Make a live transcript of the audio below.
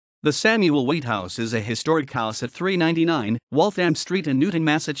The Samuel Wheat House is a historic house at 399 Waltham Street in Newton,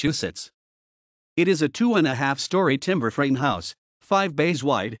 Massachusetts. It is a 2.5-story timber frame house, 5 bays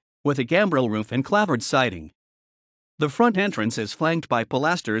wide, with a gambrel roof and clapboard siding. The front entrance is flanked by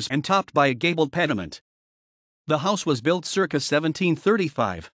pilasters and topped by a gabled pediment. The house was built circa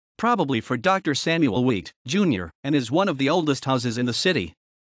 1735, probably for Dr. Samuel Wheat, Jr., and is one of the oldest houses in the city.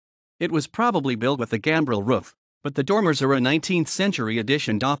 It was probably built with a gambrel roof, but the dormers are a 19th century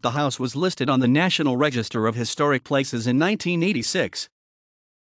addition. The house was listed on the National Register of Historic Places in 1986.